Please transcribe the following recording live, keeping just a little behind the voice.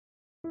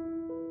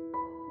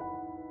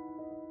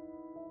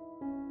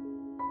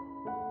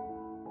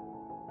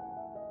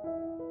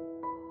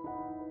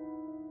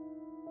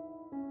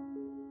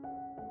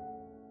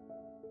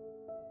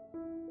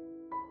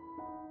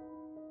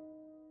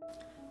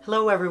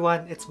Hello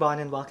everyone, it's Bon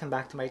and welcome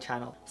back to my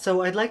channel.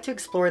 So I'd like to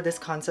explore this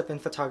concept in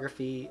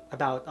photography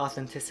about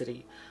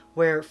authenticity,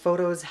 where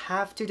photos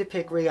have to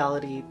depict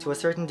reality to a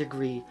certain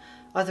degree,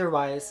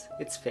 otherwise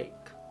it's fake.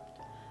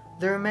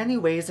 There are many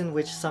ways in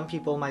which some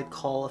people might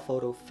call a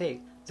photo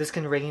fake. This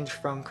can range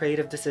from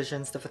creative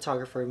decisions the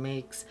photographer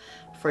makes,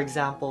 for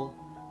example,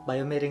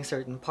 by omitting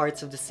certain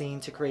parts of the scene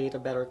to create a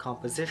better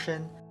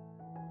composition,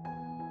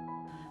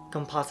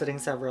 compositing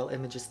several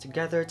images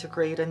together to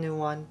create a new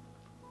one,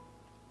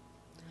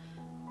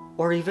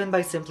 or even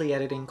by simply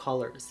editing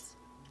colors.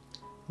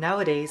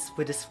 Nowadays,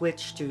 with the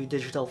switch to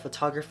digital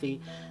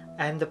photography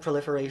and the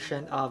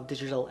proliferation of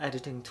digital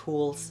editing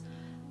tools,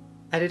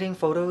 editing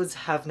photos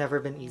have never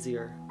been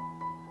easier.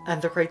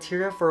 And the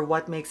criteria for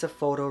what makes a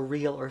photo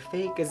real or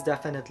fake is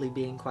definitely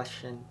being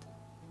questioned.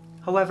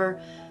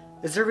 However,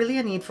 is there really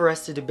a need for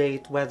us to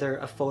debate whether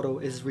a photo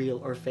is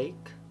real or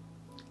fake?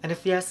 And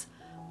if yes,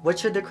 what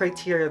should the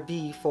criteria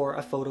be for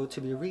a photo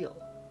to be real?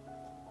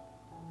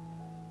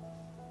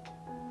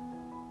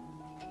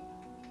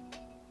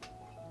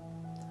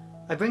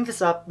 I bring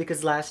this up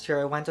because last year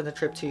I went on a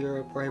trip to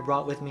Europe where I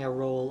brought with me a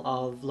roll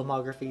of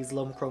Lomography's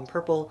Lomochrome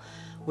Purple,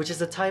 which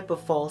is a type of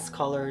false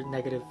color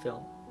negative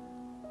film.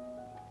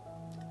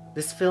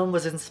 This film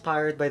was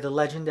inspired by the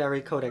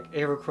legendary Kodak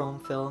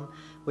Aerochrome film,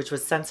 which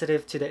was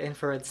sensitive to the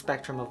infrared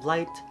spectrum of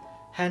light,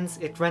 hence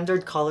it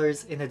rendered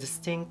colors in a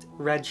distinct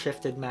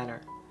red-shifted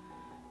manner.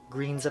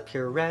 Greens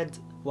appear red,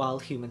 while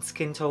human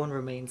skin tone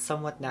remains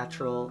somewhat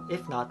natural,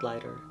 if not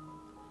lighter.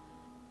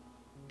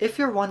 If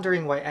you're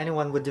wondering why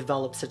anyone would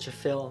develop such a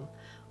film,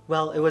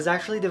 well, it was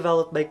actually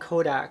developed by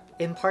Kodak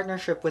in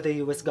partnership with the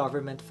US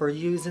government for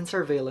use in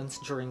surveillance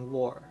during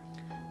war.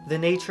 The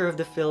nature of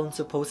the film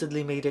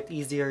supposedly made it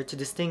easier to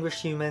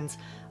distinguish humans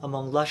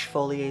among lush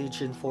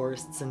foliage in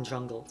forests and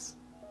jungles.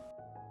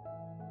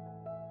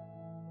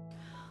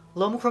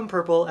 Lomochrome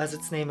Purple, as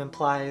its name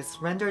implies,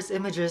 renders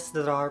images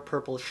that are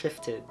purple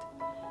shifted.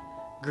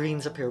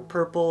 Greens appear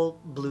purple,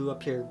 blue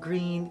appear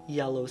green,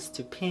 yellows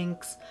to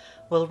pinks,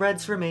 while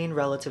reds remain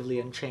relatively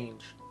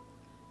unchanged.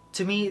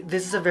 To me,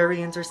 this is a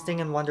very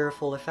interesting and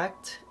wonderful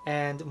effect,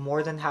 and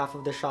more than half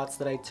of the shots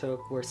that I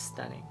took were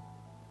stunning.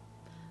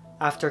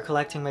 After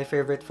collecting my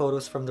favorite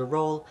photos from the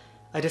roll,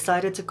 I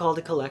decided to call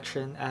the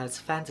collection as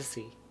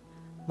Fantasy,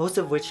 most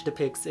of which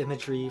depicts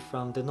imagery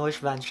from the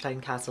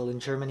Neuschwanstein Castle in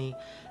Germany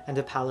and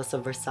the Palace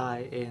of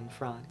Versailles in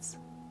France.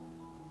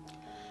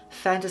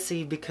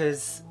 Fantasy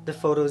because the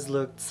photos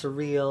looked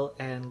surreal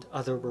and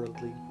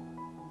otherworldly.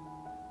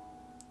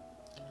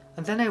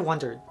 And then I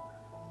wondered,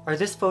 are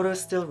these photos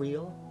still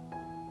real?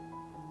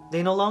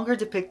 They no longer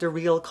depict the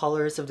real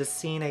colors of the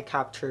scene I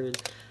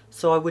captured,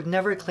 so I would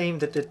never claim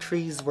that the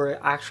trees were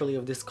actually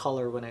of this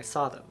color when I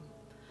saw them.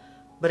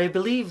 But I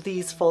believe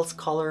these false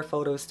color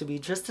photos to be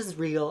just as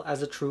real as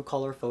the true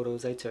color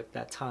photos I took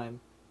that time.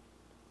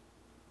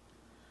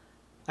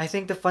 I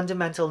think the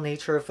fundamental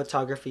nature of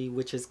photography,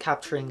 which is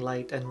capturing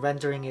light and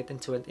rendering it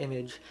into an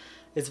image,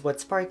 is what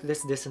sparked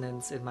this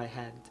dissonance in my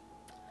head.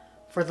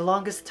 For the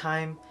longest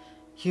time,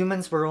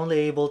 humans were only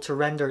able to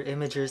render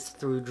images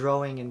through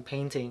drawing and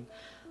painting,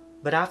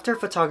 but after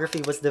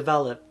photography was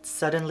developed,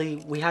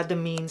 suddenly we had the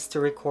means to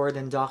record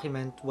and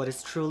document what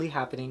is truly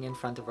happening in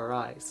front of our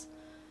eyes.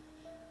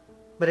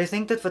 But I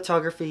think that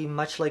photography,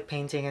 much like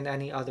painting and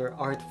any other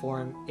art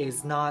form,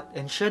 is not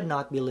and should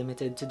not be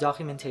limited to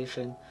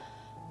documentation,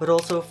 but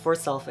also for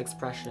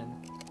self-expression.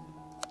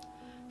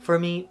 For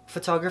me,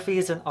 photography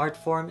is an art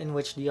form in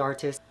which the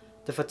artist,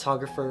 the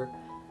photographer,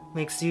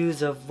 makes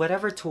use of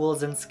whatever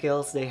tools and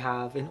skills they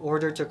have in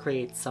order to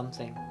create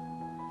something.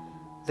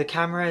 The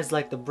camera is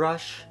like the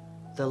brush,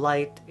 the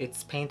light,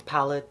 its paint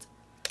palette,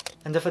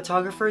 and the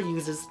photographer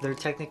uses their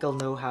technical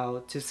know-how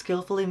to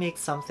skillfully make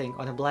something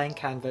on a blank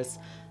canvas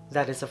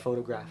that is a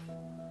photograph.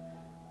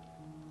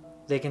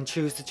 They can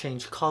choose to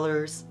change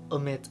colors,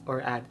 omit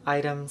or add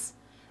items,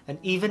 and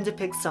even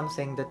depict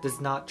something that does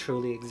not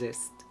truly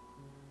exist.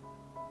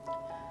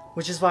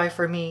 Which is why,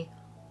 for me,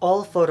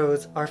 all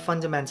photos are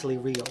fundamentally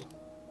real.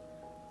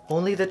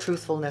 Only the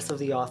truthfulness of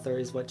the author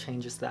is what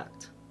changes that.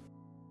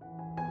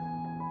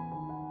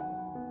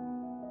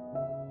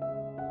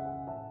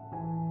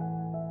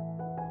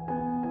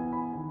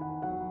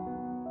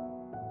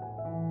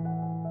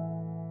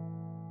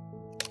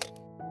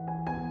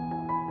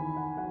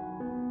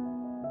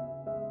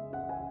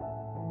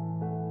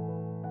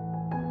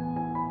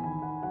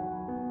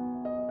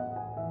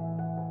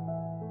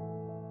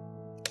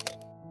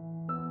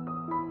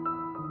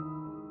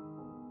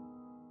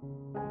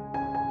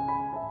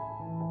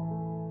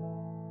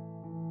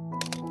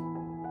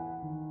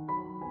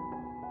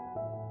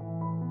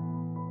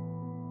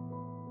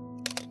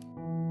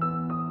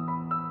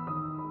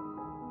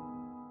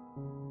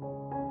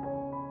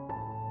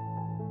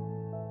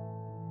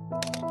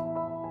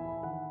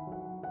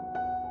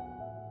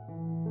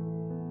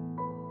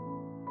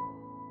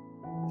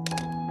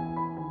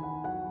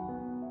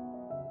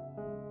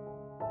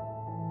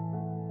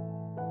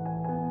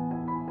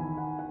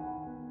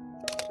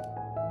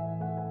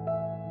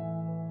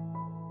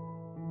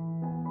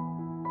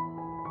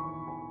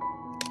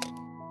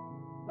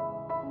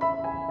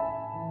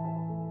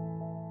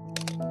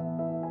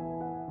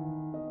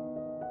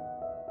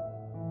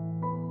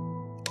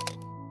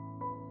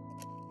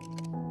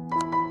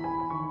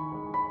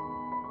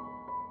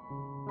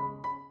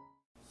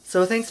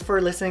 So thanks for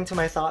listening to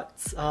my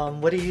thoughts.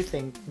 What do you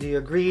think? Do you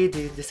agree? Do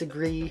you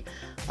disagree?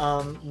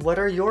 What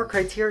are your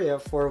criteria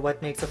for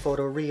what makes a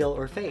photo real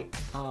or fake?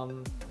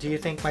 Do you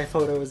think my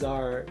photos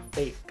are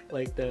fake,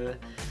 like the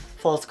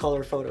false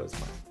color photos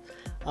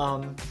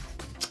one?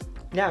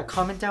 Yeah,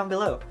 comment down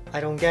below.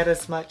 I don't get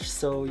as much,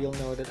 so you'll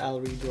know that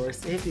I'll read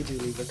yours if you do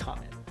leave a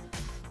comment.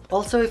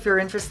 Also, if you're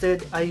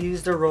interested, I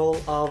used a roll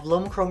of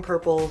Lomochrome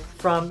Purple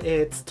from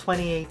its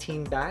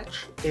 2018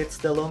 batch. It's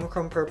the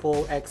Lomochrome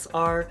Purple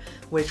XR,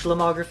 which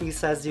Lomography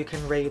says you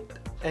can rate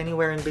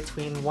anywhere in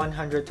between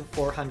 100 to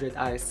 400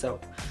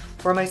 ISO.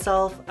 For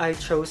myself, I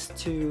chose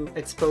to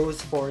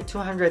expose for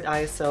 200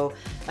 ISO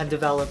and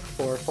develop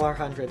for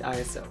 400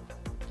 ISO.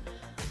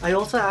 I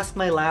also asked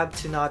my lab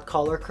to not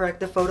color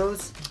correct the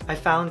photos. I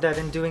found that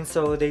in doing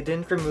so, they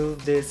didn't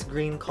remove this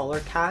green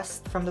color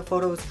cast from the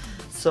photos,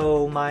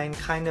 so mine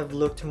kind of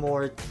looked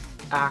more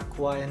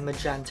aqua and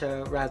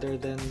magenta rather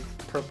than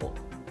purple.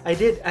 I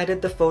did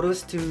edit the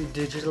photos to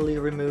digitally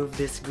remove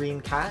this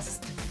green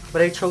cast,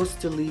 but I chose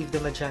to leave the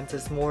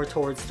magentas more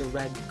towards the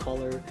red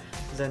color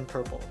than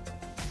purple.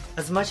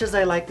 As much as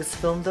I like this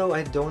film though,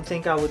 I don't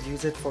think I would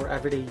use it for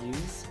everyday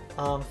use.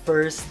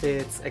 First,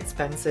 it's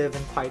expensive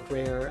and quite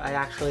rare. I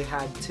actually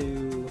had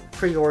to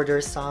pre-order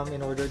some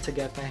in order to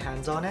get my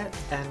hands on it,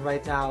 and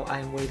right now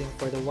I'm waiting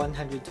for the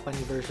 120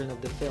 version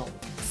of the film.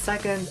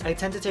 Second, I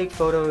tend to take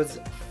photos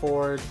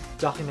for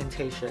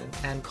documentation,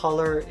 and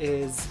color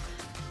is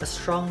a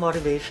strong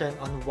motivation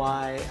on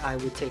why I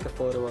would take a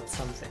photo of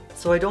something.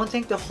 So I don't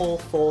think the whole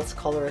false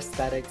color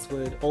aesthetics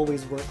would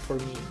always work for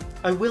me.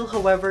 I will,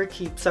 however,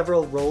 keep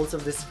several rolls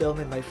of this film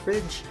in my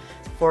fridge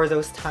for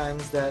those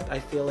times that I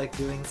feel like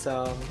doing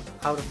some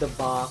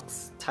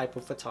out-of-the-box type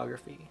of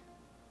photography.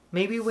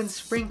 Maybe when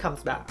spring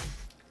comes back.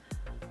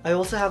 I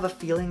also have a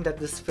feeling that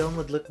this film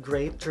would look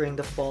great during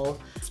the fall,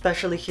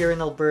 especially here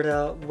in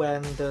Alberta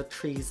when the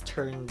trees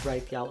turn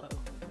bright yellow.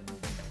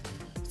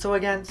 So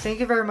again, thank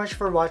you very much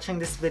for watching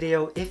this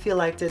video. If you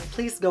liked it,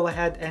 please go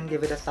ahead and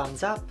give it a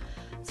thumbs up.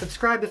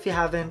 Subscribe if you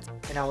haven't,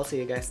 and I will see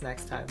you guys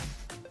next time.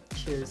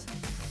 Cheers.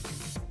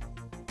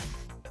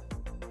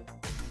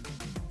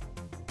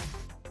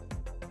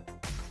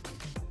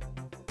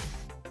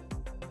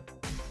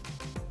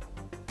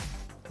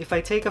 If I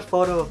take a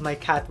photo of my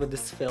cat with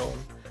this film,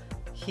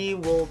 he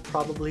will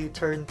probably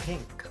turn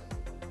pink.